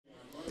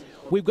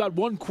We've got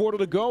 1 quarter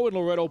to go in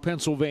Loretto,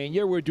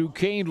 Pennsylvania, where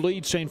Duquesne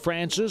leads St.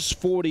 Francis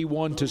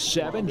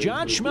 41-7.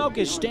 John Schmeelk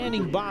is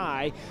standing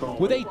by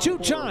with a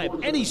 2-time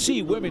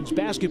NEC Women's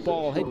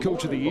Basketball Head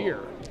Coach of the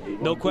Year.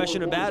 No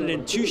question about it.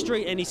 In 2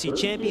 straight NEC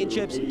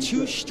championships,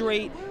 2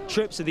 straight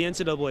trips to the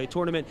NCAA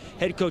tournament.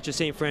 Head coach of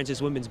St.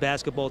 Francis women's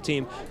basketball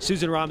team,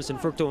 Susan Robinson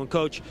Fruchtl. And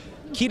coach,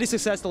 key to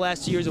success the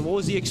last 2 years, and what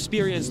was the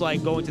experience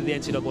like going to the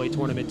NCAA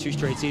tournament 2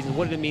 straight seasons?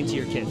 What did it mean to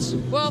your kids?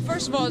 Well,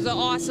 first of all, it was an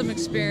awesome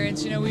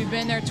experience. You know, we've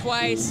been there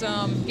twice,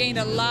 gained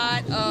a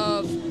lot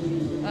of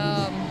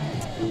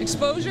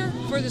exposure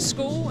for the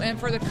school and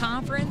for the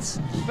conference.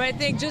 But I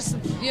think just,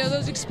 you know,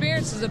 those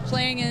experiences of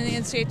playing in the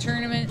NCAA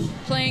tournament,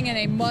 playing in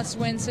a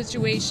must-win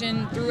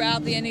situation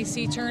throughout the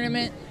NEC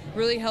tournament,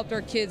 really helped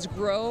our kids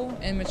grow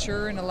and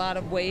mature in a lot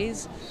of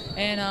ways.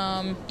 And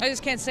I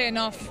just can't say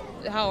enough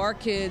how our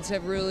kids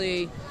have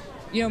really,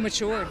 you know,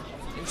 matured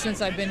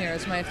since I've been here.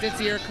 It's my 5th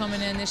year coming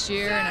in this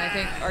year, and I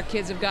think our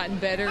kids have gotten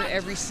better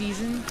every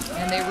season,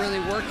 and they really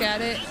work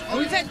at it. And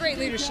we've had great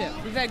leadership.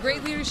 We've had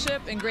great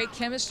leadership and great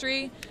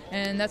chemistry,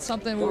 and that's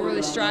something we'll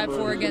really strive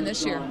for again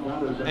this year.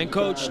 And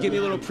coach, give me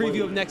a little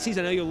preview of next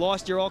season. I know you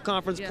lost your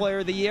all-conference player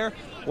of the year.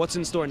 What's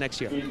in store next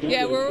year?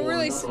 Yeah, we're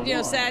really, you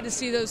know, sad to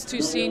see those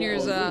 2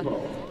 seniors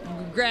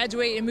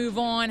graduate and move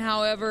on.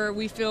 However,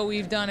 we feel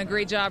we've done a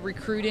great job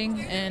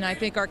recruiting, and I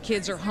think our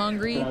kids are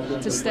hungry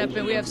to step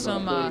in. We have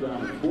some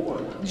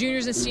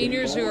juniors and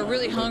seniors who are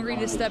really hungry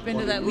to step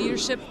into that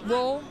leadership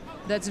role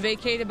that's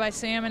vacated by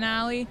Sam and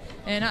Allie.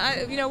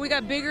 And you know, we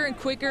got bigger and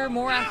quicker,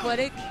 more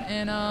athletic,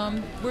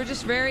 and we're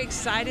just very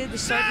excited to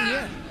start the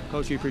year.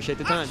 Coach, we appreciate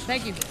the time.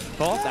 Thank you.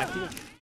 Paul, back to you.